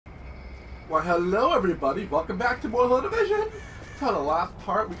Well, hello everybody. Welcome back to more Hello Division. So the last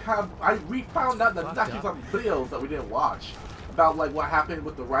part, we found out that there's actually some videos that we didn't watch about like what happened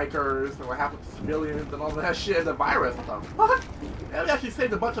with the Rikers and what happened to civilians and all that shit and the virus and stuff. What? And we actually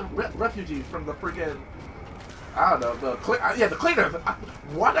saved a bunch of refugees from the freaking, I don't know, the cleaners.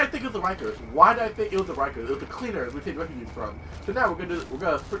 Why did I think it was the Rikers? Why did I think it was the Rikers? It was the cleaners we saved refugees from. So now we're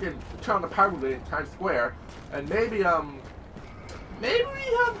gonna freaking turn on the power grid in Times Square and maybe we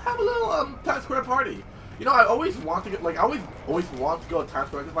have a little Times Square party. You know, I always want to get I always want to go to Times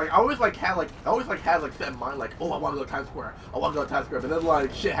Square. Cause, I always had set in mind oh, I want to go to Times Square. I want to go to Times Square. But then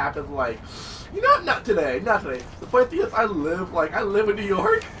shit happens you know, not today. The funny thing is I live in New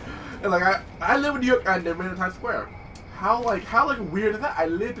York, and I live in New York and I've never been to Times Square. How weird is that? I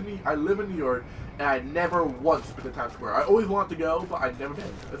live in New York and I never once been to Times Square. I always wanted to go, but I've never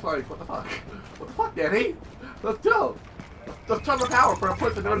been. It's what the fuck? What the fuck, Danny? Let's go. Let's turn the power for a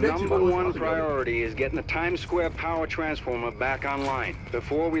person that never been to. Number one priority is getting the Times Square power transformer back online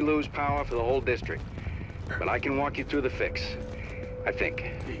before we lose power for the whole district. But I can walk you through the fix. I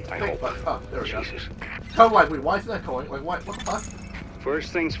think. I hope. Oh, there we go. Tell wait, why is that going? What the fuck?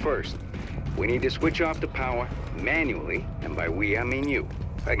 First things first. We need to switch off the power manually, and by we I mean you.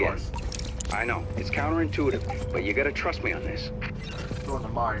 Again. I know, it's counterintuitive, but you gotta trust me on this. It's going to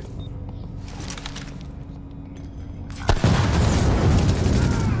mine.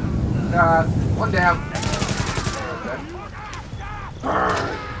 One down. Okay. Burn!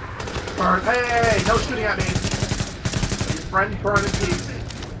 Burn! Hey! No shooting at me! Your friend burn in peace.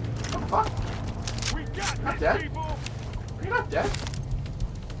 What the fuck? You're not dead? Are you not dead?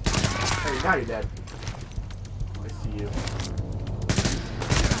 Hey, now you're dead. I see you.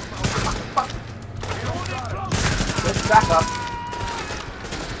 Fuck! Let's back up.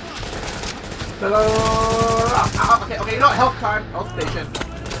 Okay, you know what? Health time. Health station.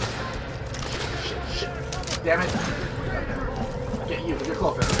 Damn it. Get you, you're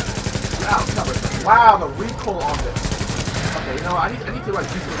closer. Wow, covered. Wow, the recoil on this. Okay, you know what? I need to do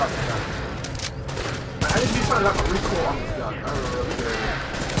something about this gun. I need to do something about the recoil on this gun.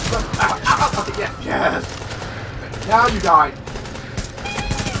 Okay, yes. Now you died.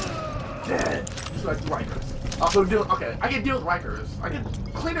 Dead. Just like Rikers. Okay, I can deal with Rikers.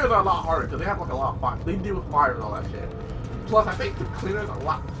 Cleaners are a lot harder because they have a lot of fire. They deal with fire and all that shit. Plus, I think the cleaners are a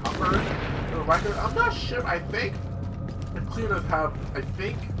lot tougher than the Rikers. I'm not sure. I think the cleaners have,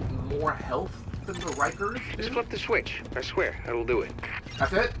 more health than the Rikers do. Just flip the switch. I swear, that'll do it.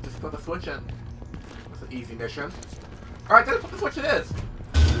 That's it? Just flip the switch and it's an easy mission. Alright, then flip the switch it is.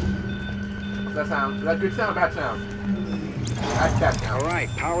 What's that sound? Is that good sound or bad sound? That's bad sound. Alright,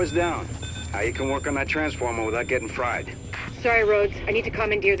 power's down. Now you can work on that transformer without getting fried. Sorry, Rhodes. I need to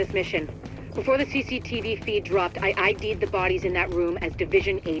commandeer this mission. Before the CCTV feed dropped, I ID'd the bodies in that room as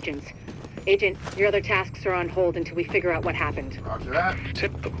Division agents. Agent, your other tasks are on hold until we figure out what happened. Roger that.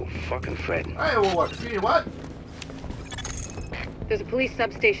 Typical fucking Fred. Hey, well, what? See what? There's a police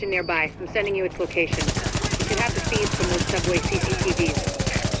substation nearby. I'm sending you its location. You can have the feeds from those subway CCTVs.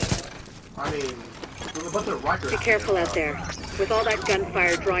 I mean, there's a bunch of Rikers. Be careful out there. With all that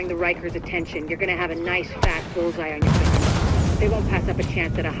gunfire drawing the Rikers' attention, you're gonna have a nice fat bullseye on your face. They won't pass up a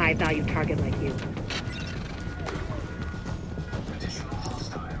chance at a high-value target like you.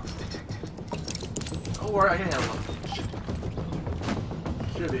 Don't worry, I can handle them.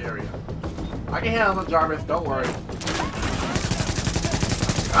 Clear the area. I can handle them, Jarvis, don't worry.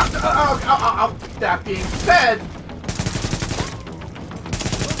 That being said...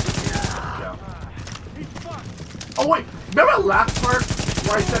 Oh wait, remember the last part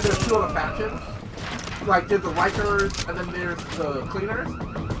where I said there's two other factions? There's the Rikers, and then there's the Cleaners.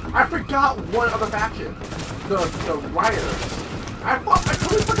 I forgot one other faction. The Rioters. I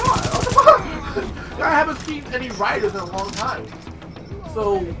totally forgot. What the fuck? I haven't seen any Rioters in a long time.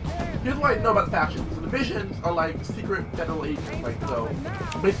 So, here's what I know about the factions. The Divisions are secret federal agents. So,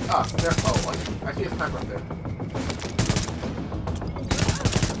 basically us. I see a sniper up there.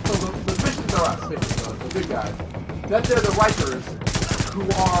 So, the Divisions are us, basically, the good guys. Then there's the Rikers, who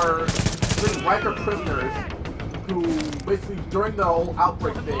are Riker prisoners who basically during the whole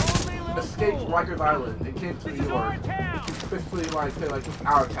Outbreak thing escaped Rikers Island and came to New York. It's basically just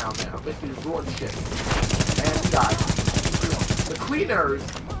our town now. Basically ruined shit. And died. The Cleaners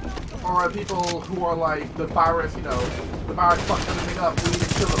are people who are the virus, the virus fucks everything up. We need to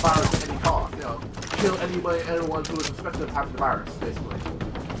kill the virus at any cost, kill anyone who is suspected of having the virus, basically.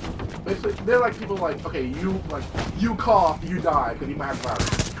 Basically, they're people okay, you cough, you die because you might have the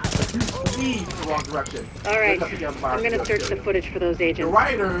virus. You sneeze in the wrong direction. Alright, I'm gonna search the footage for those agents.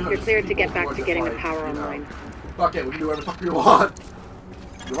 You're cleared to get back to getting the power online. Fuck it, we can do whatever the fuck we want.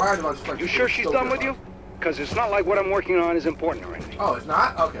 You're right about just like... You sure she's done with you? Because it's not like what I'm working on is important or anything. Oh, it's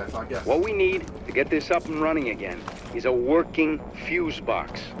not? Okay, so I guess. What we need to get this up and running again is a working fuse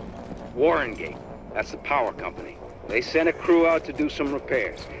box. Warrengate, that's the power company. They sent a crew out to do some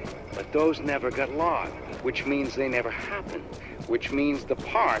repairs. But those never got logged, which means they never happened. Which means the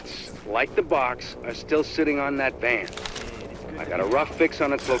parts, like the box, are still sitting on that van. I got a rough fix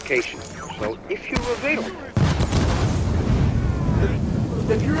on its location. So if you reveal it...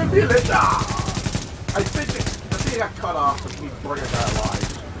 If you reveal it, I think it got cut off and he's bringing that alive.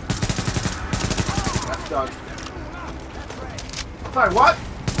 That's done. Sorry, what?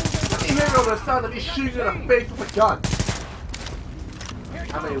 Let me hear over the sound of me shooting in the face with a gun.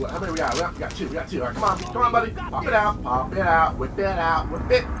 How many we got? We got two. All right, come on, buddy. Pop it out, whip it out,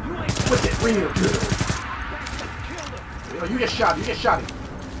 whip it real good. You get shot.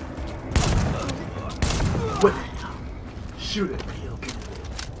 Whip it. Shoot it. Real good.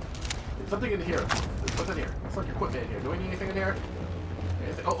 There's something in here. What's in here? It's like equipment in here. Do we need anything in here?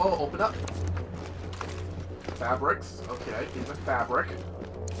 Anything? Oh, open up. Fabrics. Okay, here's a fabric.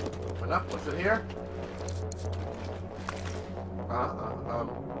 Open up. What's in here?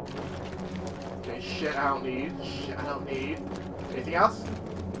 Okay, shit I don't need. Anything else?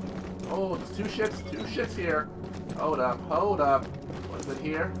 Oh, there's two shits here. Hold up. What's in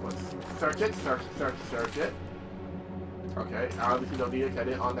here? Let's search it. Search it. Okay, I obviously don't need it, I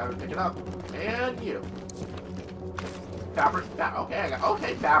didn't on that and pick it up. And you. Fabrics,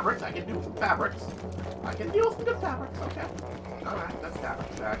 okay, fabrics, I can do some fabrics. I can do some good fabrics, okay. Alright, that's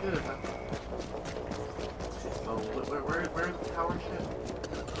fabrics. That is. So, where's the tower shit?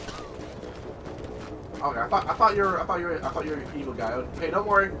 Okay, I thought you were an evil guy. Okay, don't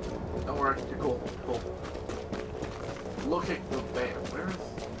worry, you're cool. Locate the van. Where is?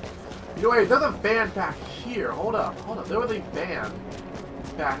 You know, wait, there's a van back here. Hold up. There was a van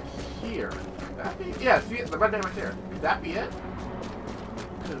back here. Could that be? Yeah, see it? The red van right there. Could that be it?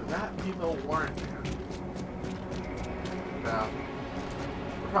 Could that be the warrant van?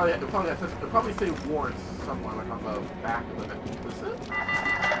 No. It'll probably say warrant somewhere, like on the back of the van. Is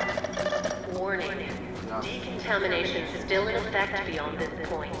it? Warning. Decontamination still in effect beyond this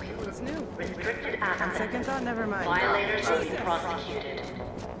point. What's new? Restricted access. Second thought, never mind. Violators will be prosecuted.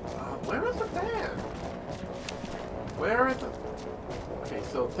 Where is the van? Where is it? Okay,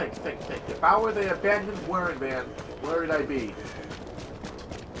 so think. If I were the abandoned warrant van, where would I be?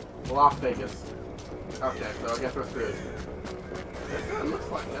 Las Vegas. Okay, so I guess we're screwed. That's what it looks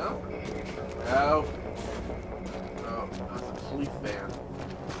like, no? No. Oh, that's a police van.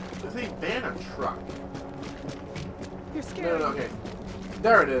 Is it a van or truck? You're scared. No, okay.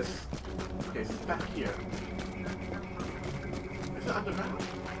 There it is. Okay, so it's back here. Is it underground?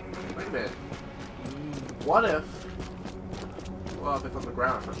 Wait a minute. What if... Well, if it's on the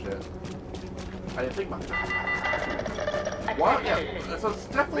ground or some shit. I didn't think about that. What? Yeah, so it's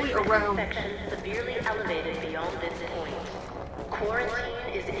definitely around... Section severely elevated beyond this point.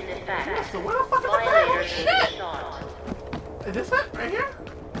 Quarantine is in effect. Yeah, so where the fuck is the van? Oh, shit! Is this it? Right here?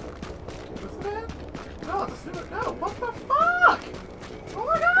 Is this it? No, it's a sewer. No, what the fuck? Oh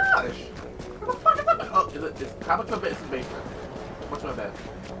my gosh! Where the fuck is that? Oh, how much of it is in the basement? What's my bed?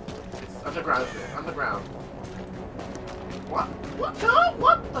 It's underground, isn't it? Underground. What? What? No?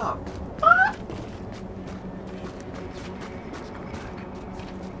 What the fuck?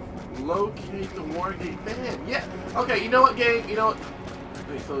 Locate the Wargate van. Yeah. Okay, you know what, gang? You know what?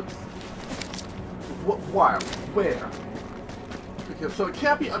 Okay, so it's... Why? Where? Because, so it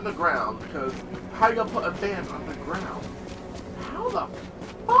can't be underground, because how are you gonna put a van underground? How the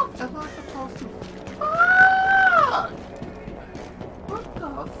fuck am I supposed to... Fuck! What the...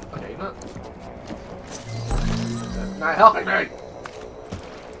 Okay, no... That's not helping me!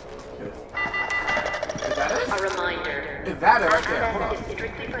 Is that it? A reminder. Is that it right there? Hold Access on. is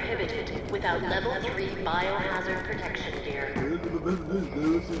strictly prohibited without level 3 biohazard protection gear.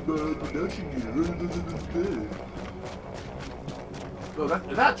 So is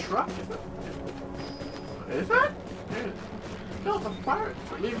that a truck? Is that? No, it's a fire.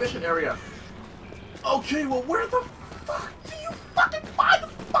 Leave mission area. Okay, well, where the fuck do you fucking find the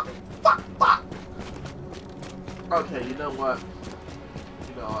fuck? Okay, you know what?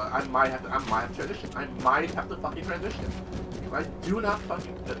 You know, I might have to transition. I might have to fucking transition. I do not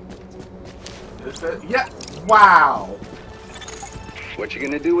fucking... Is it? Yeah! Wow! What you're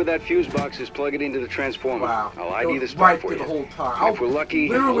gonna do with that fuse box is plug it into the transformer. Wow. I'll ID the spot right for you. the whole time. If we're lucky,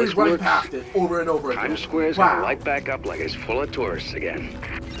 literally this running works, past it over and over again. Times Square's gonna light back up like it's full of tourists again.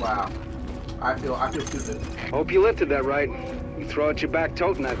 Wow. I feel stupid. Hope you lifted that right. You throw out your back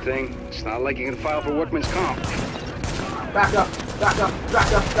toting that thing. It's not like you can file for workman's comp. Back up. Back up,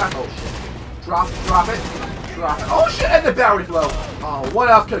 back up, back. Oh shit. Drop it, drop it. Oh shit, and the battery's low. Oh, what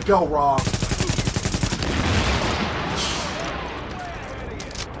else could go wrong?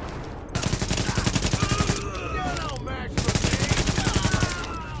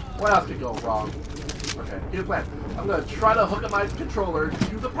 What else could go wrong? Okay, here's the plan. I'm gonna try to hook up my controller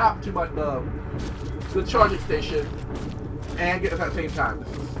to the the charging station and get it at the same time.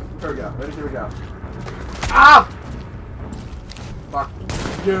 Here we go. Ready? Here we go. Ah! Fuck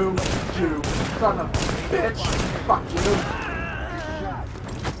you, you son of a bitch! Fuck you!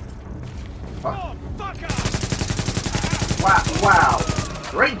 Fuck. Wow!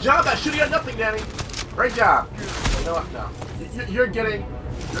 Great job at shooting at nothing, Danny. Great job. You know what? No, you're getting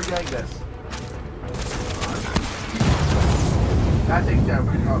this. That takes care of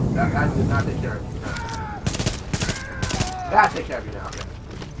you. Oh, that did not take care of you. No. That takes care of you now. Okay.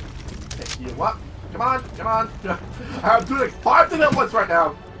 Pick you up. Come on, come on. I'm doing like 5 things at once right now.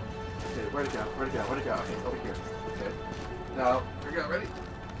 Okay, where'd it go? Where'd it go? Where'd it go? Okay, over here. Okay. Now, here we go. Ready?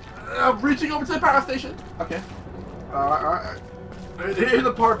 I'm reaching over to the power station. Okay. Alright. Here's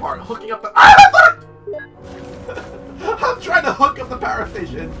the part. Hooking up the. I'm trying to hook up the power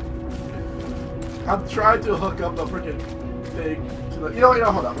station. I'm trying to hook up the freaking thing to the. You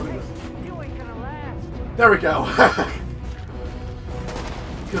know, hold on. Let me just. There we go.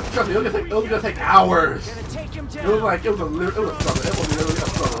 Trust me, it was gonna take hours. It was a struggle. It was literally a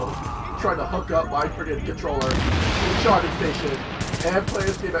struggle. Trying to hook up my freaking controller to the charging station and play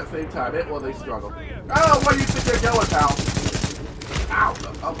this game at the same time. It was a struggle. Oh, where do you think they're going, pal? Ow.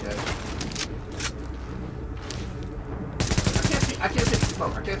 Okay. I can't see the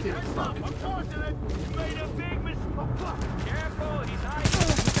smoke. I can't see the smoke.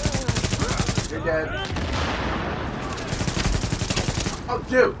 You're dead. Oh,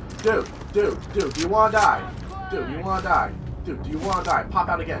 dude, do you wanna die? Dude, do you wanna die? Dude, do you wanna die? Pop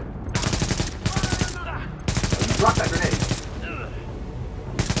out again. Drop that grenade.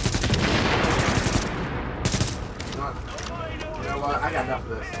 You know what? I got enough of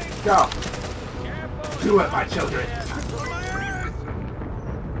this. Go! Do it, my children!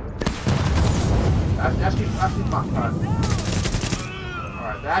 That's fun.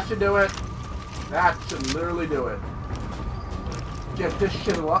 Alright, that should do it. That should literally do it. Get this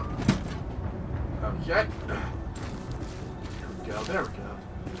shit up. Okay. There we go.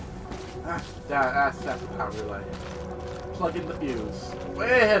 That's the power relay. Plug in the fuse.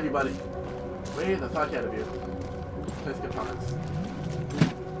 Way ahead of you, buddy. Way the fuck ahead of you. Place components.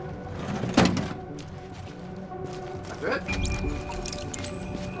 That's it?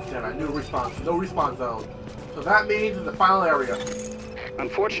 Damn, I knew respawn. No respawn zone. So that means in the final area.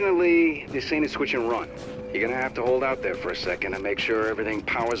 Unfortunately, this ain't a switch and run. You're gonna have to hold out there for a second and make sure everything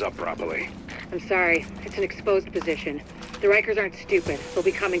powers up properly. I'm sorry. It's an exposed position. The Rikers aren't stupid. They'll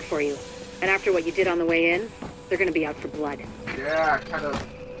be coming for you. And after what you did on the way in, they're gonna be out for blood. Yeah, kind of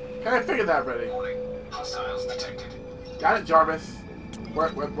figured that already. Hostiles detected. Got it, Jarvis. Where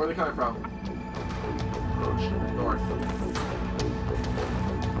are they coming from? Oh shit, north.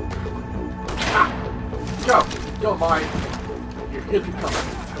 Ah! Go, mine. Here you come.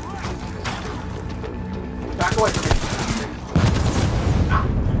 Back away from me. Ah.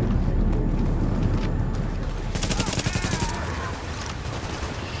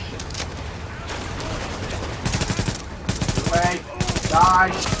 Away. Die.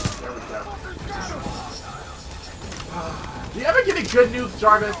 There we go. Do you ever get any good news,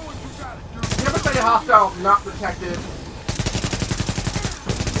 Jarvis? Do you ever say a hostile not detected?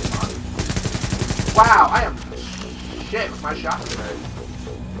 Wow, I am shit with my shots today.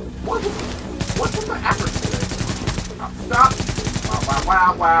 What was my accuracy today? Oh, stop!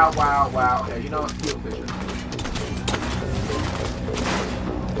 Wow. Okay, you know what? Field vision.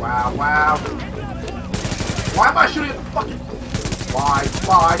 Wow. Why am I shooting at the fucking... Why?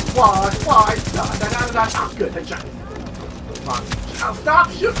 No. Oh, good, headshot. Come on. Now stop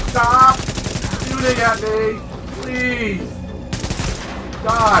shooting at me! Please!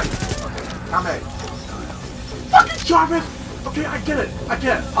 Die! Okay, how many? Fucking Jarvis! Okay, I get it.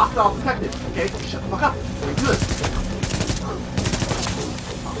 Hostile detected. Okay, shut the fuck up. Let me do this.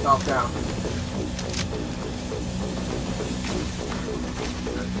 Hostile down.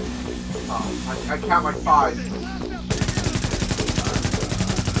 Oh, I count like 5.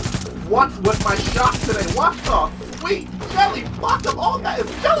 What's with my shots today? What the sweet jelly? Fuck them all. That is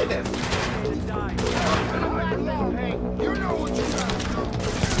jelliness. Hey, you know what you got.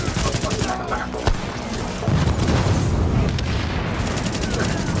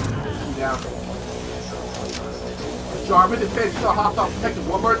 Down. Jarvis, if it's still hostile detected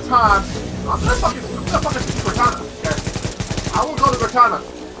one more time, I'm gonna fucking Cortana, okay? I'm I will go to Cortana,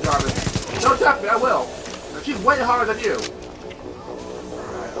 Jarvis. Don't tempt me, I will. And she's way harder than you.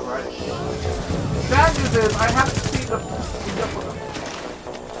 Alright. Bad news is, I haven't seen the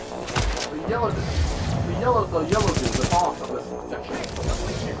yellow dude, the boss of this section.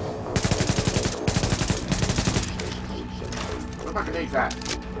 Where my grenades at?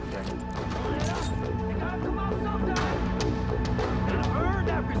 Okay.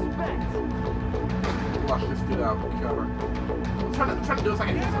 Flush this dude out, cover. I'm trying to do this like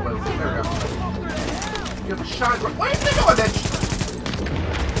I need somebody. There we go. You have a shine. Where did they go, bitch?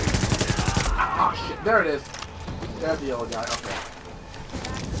 Ah, shit. There it is. There's the yellow guy. Okay.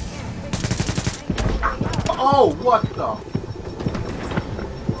 Oh, what the?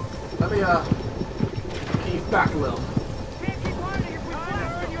 Let me, ease back a little.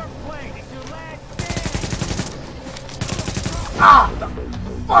 Ah! The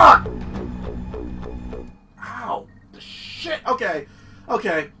fuck! Ow! The shit! Okay.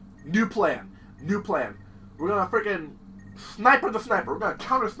 New plan. We're gonna freaking sniper the sniper. We're gonna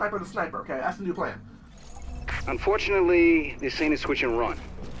counter sniper the sniper, okay? That's the new plan. Unfortunately, this ain't a switch and run.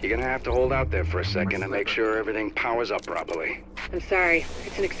 You're gonna have to hold out there for a second and make sure everything powers up properly. I'm sorry.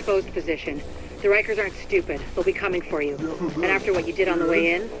 It's an exposed position. The Rikers aren't stupid. They'll be coming for you. And after what you did on the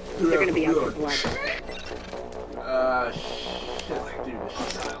way in, they're gonna be out for blood. Shit, dude.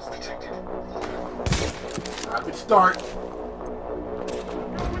 Good start.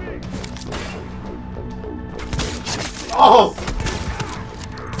 Oh!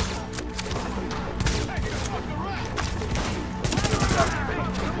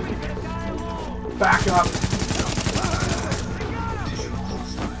 Back up.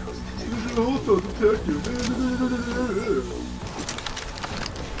 Also detected.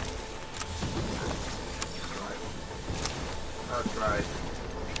 That's right.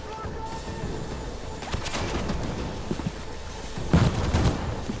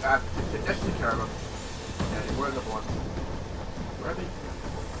 Let's take care of them. Yeah, where are the ones? Where are they?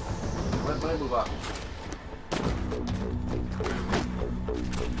 Let me move up.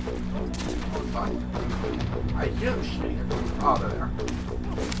 Oh, it's fine. I hear them shooting. Oh, they're there.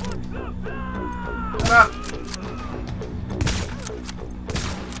 Shut up!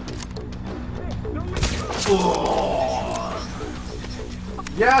 Oh.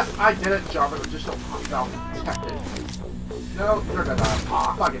 Yes, I did it, Jarvis. Just so self-protected. No, you're gonna die.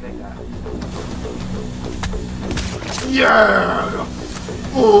 Ah, fucking take that. Yeah!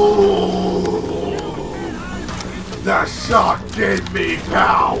 Ooh! The shot gave me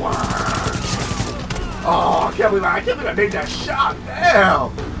power! Oh, I can't believe I made that shot!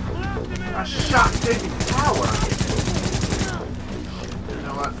 Damn! That shot gave me power! You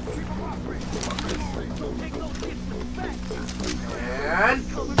know what? And...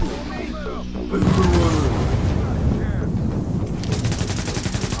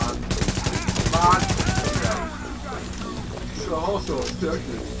 Also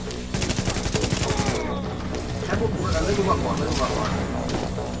objective. Level up one.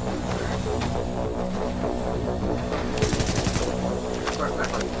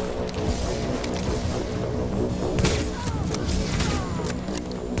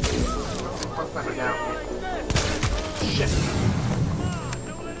 One down. Shit.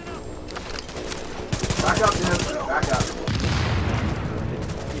 Back up, dude. Back up.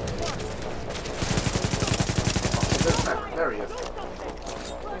 There he is.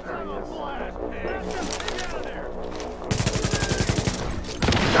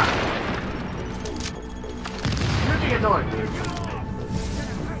 You're getting annoying, dude.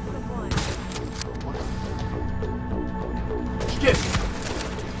 Shit!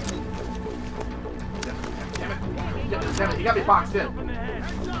 Damn it, you got me boxed in.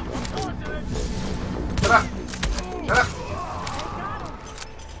 Shut up!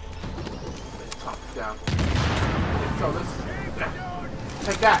 Top down. So this.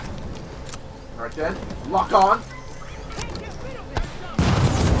 Take that. Alright then. Lock on.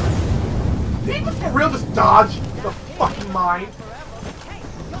 Did he just for real just dodge the fucking mine? You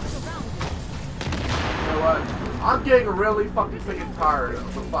know what? I'm getting really fucking sick and tired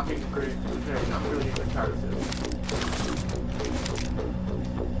of the fucking grenade. I'm really getting tired of this.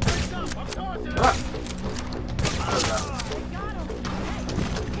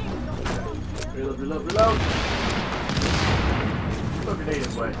 Reload. Put a grenade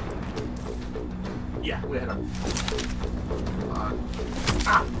his way. Yeah, we hit him. Come on.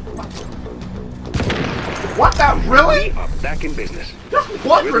 Ah! What that really? Back in business. Just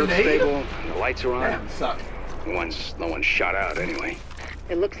one Rhythm's grenade? stable, the lights are on. Damn, suck. No one's shot out anyway.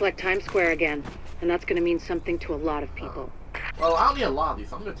 It looks like Times Square again, and that's going to mean something to a lot of people. Well, I don't need a lot of these,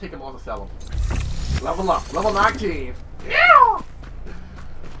 so I'm going to take them all to sell them. Level up. Level 19. Yeah!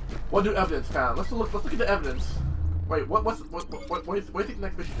 What new evidence found? Let's look at the evidence. Wait, what do you think the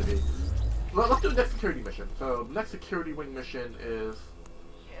next mission should be? Let's do the next security mission. So the next security wing mission is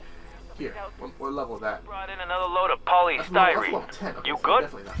here. What level is that? Brought in another load of polystyrene. That's level 10. Okay, You so good?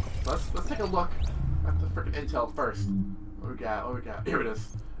 Definitely not. Let's take a look at the freaking intel first. What we got? Here it is.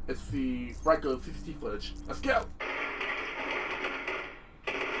 It's the regular CCTV footage. Let's go.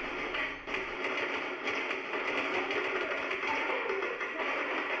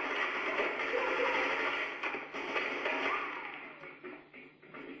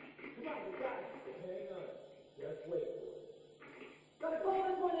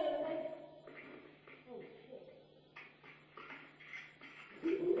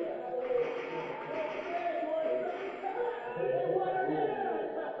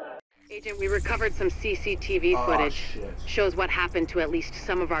 Agent, we recovered some CCTV footage. Shit. Shows what happened to at least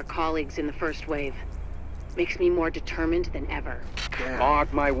some of our colleagues in the first wave. Makes me more determined than ever. Damn.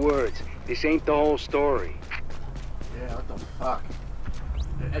 Mark my words, this ain't the whole story. Yeah, what the fuck?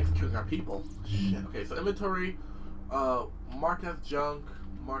 They're executing our people. Shit. Okay, so inventory, mark as junk,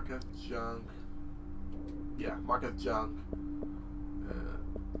 Yeah, mark as junk.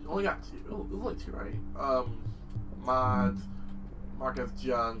 Only got 2. Oh, it was only 2, right? Mods, mark as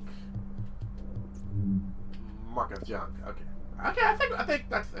junk, mark as junk. Okay. Okay, I think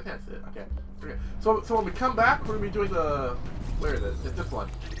that's it. Okay. Okay. So when we come back, we're gonna be doing the where is it? It's this one.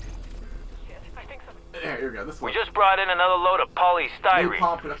 I think so. Yeah, here we go. This one. We just brought in another load of New polystyrene.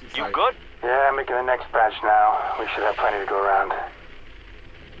 palm production You site. good? Yeah, I'm making the next batch now. We should have plenty to go around.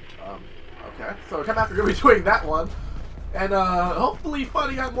 Okay. So come back, we're gonna be doing that one. And hopefully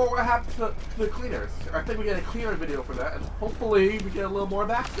finding out more what happened to the cleaners. I think we get a cleaner video for that, and hopefully we get a little more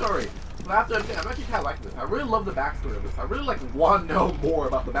backstory. But I have to admit, I'm actually kind of liking this. I really love the backstory of this. I really want to know more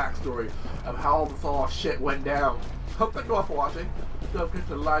about the backstory of how this all shit went down. Hope thank you all for watching. Don't forget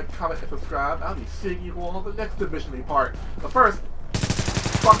to like, comment, and subscribe. I'll be seeing you all in the next Division part. But first,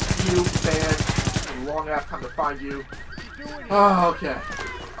 fuck you, man. A long ass time to find you. Oh, okay.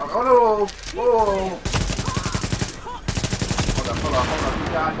 Oh no! Whoa! Hold on.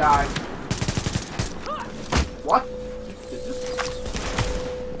 You gotta die. What? Did this?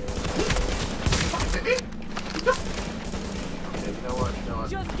 Hit me? Okay, you know what?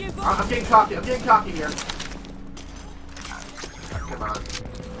 I'm getting cocky here. Come on.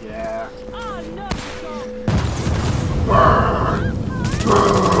 Yeah. Burn!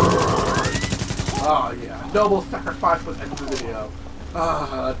 Oh yeah. Noble sacrifice for the end of the video.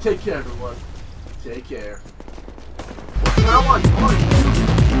 Take care, everyone. Take care. Now one,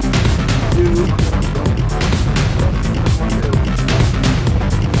 two.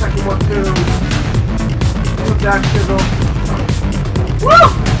 Second one, two. That chisel.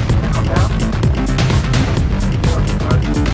 Woo!